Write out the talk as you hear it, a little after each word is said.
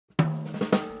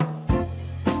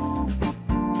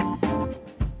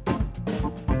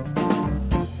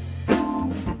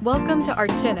Welcome to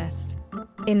Archinist.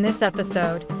 In this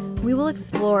episode, we will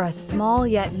explore a small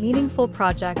yet meaningful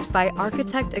project by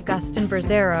architect Agustin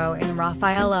Brazero in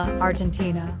Rafaela,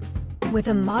 Argentina. With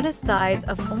a modest size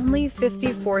of only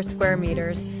 54 square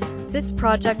meters, this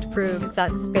project proves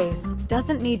that space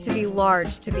doesn't need to be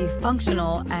large to be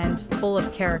functional and full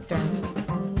of character.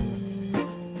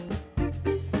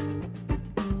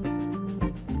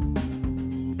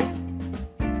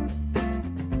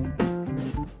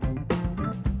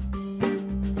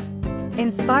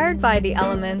 Inspired by the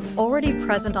elements already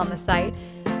present on the site,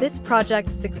 this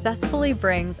project successfully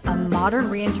brings a modern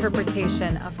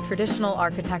reinterpretation of traditional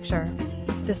architecture.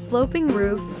 The sloping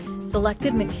roof,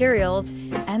 selected materials,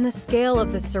 and the scale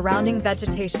of the surrounding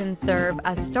vegetation serve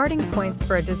as starting points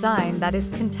for a design that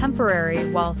is contemporary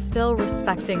while still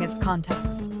respecting its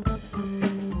context.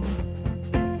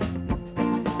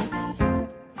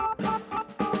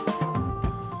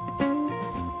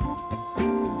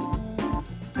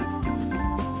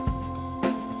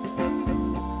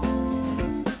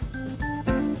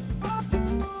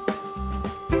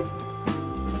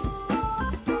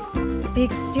 The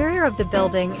exterior of the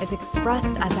building is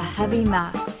expressed as a heavy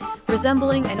mass,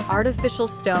 resembling an artificial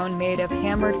stone made of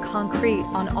hammered concrete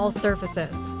on all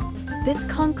surfaces. This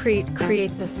concrete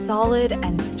creates a solid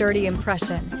and sturdy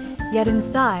impression, yet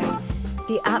inside,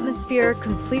 the atmosphere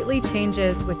completely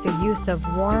changes with the use of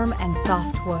warm and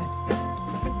soft wood.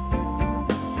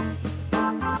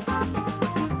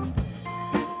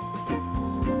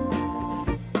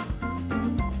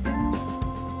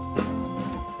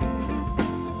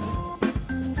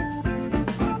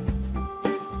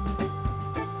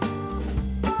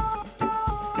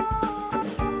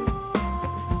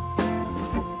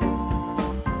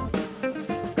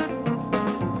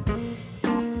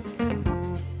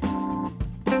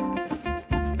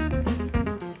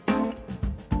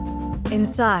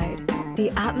 Inside,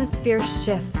 the atmosphere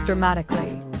shifts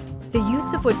dramatically. The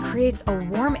use of wood creates a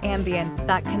warm ambience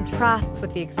that contrasts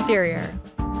with the exterior.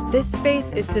 This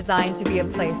space is designed to be a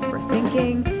place for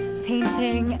thinking,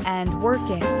 painting, and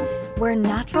working, where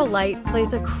natural light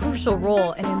plays a crucial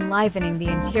role in enlivening the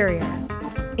interior.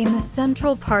 In the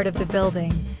central part of the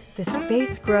building, the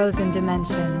space grows in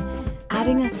dimension,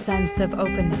 adding a sense of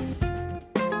openness.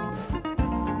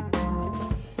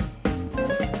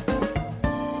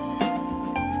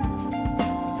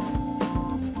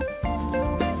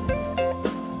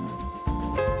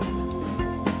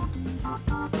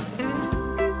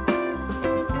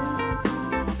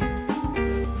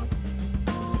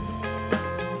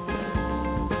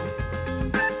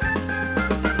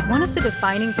 One of the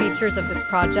defining features of this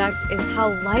project is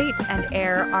how light and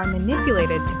air are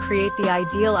manipulated to create the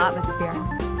ideal atmosphere.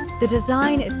 The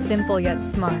design is simple yet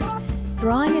smart,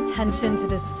 drawing attention to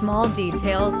the small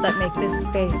details that make this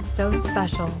space so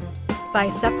special. By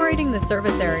separating the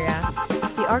surface area,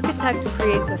 the architect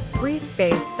creates a free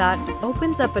space that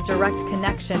opens up a direct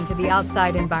connection to the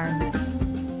outside environment.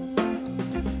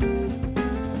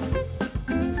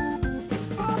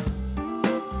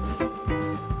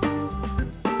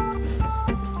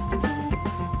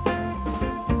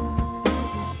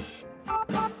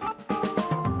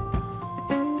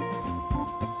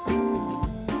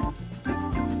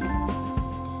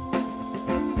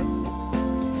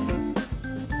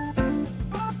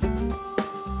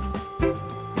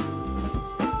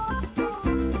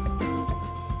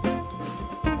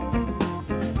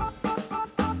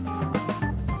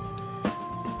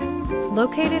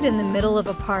 Located in the middle of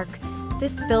a park,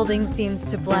 this building seems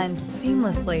to blend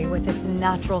seamlessly with its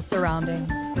natural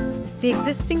surroundings. The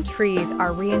existing trees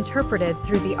are reinterpreted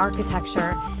through the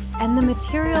architecture, and the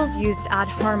materials used add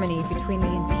harmony between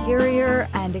the interior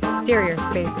and exterior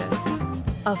spaces.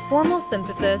 A formal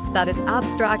synthesis that is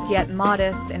abstract yet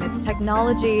modest in its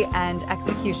technology and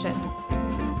execution.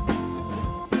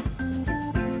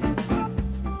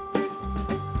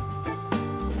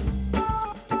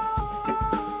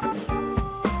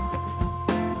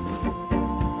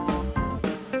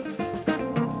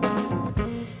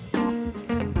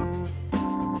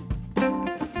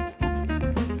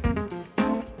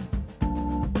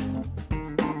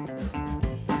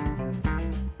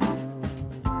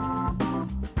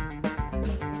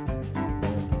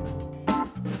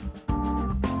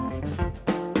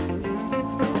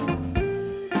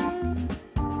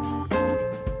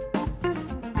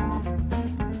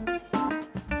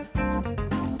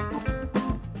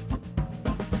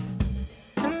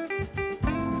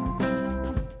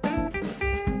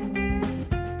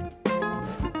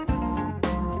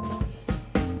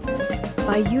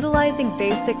 By utilizing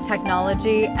basic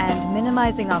technology and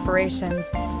minimizing operations,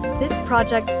 this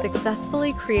project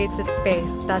successfully creates a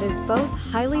space that is both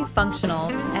highly functional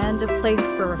and a place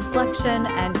for reflection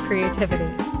and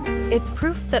creativity. It's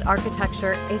proof that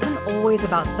architecture isn't always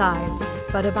about size,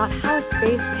 but about how a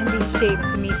space can be shaped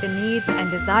to meet the needs and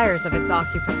desires of its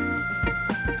occupants.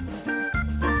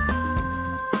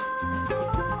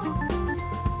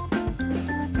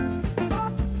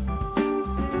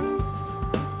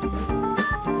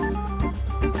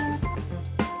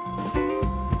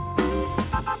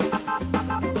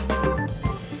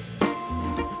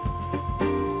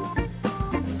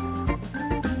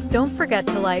 Don't forget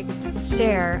to like,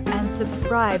 share, and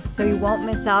subscribe so you won't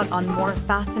miss out on more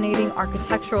fascinating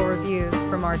architectural reviews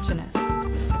from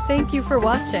Archinist. Thank you for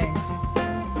watching.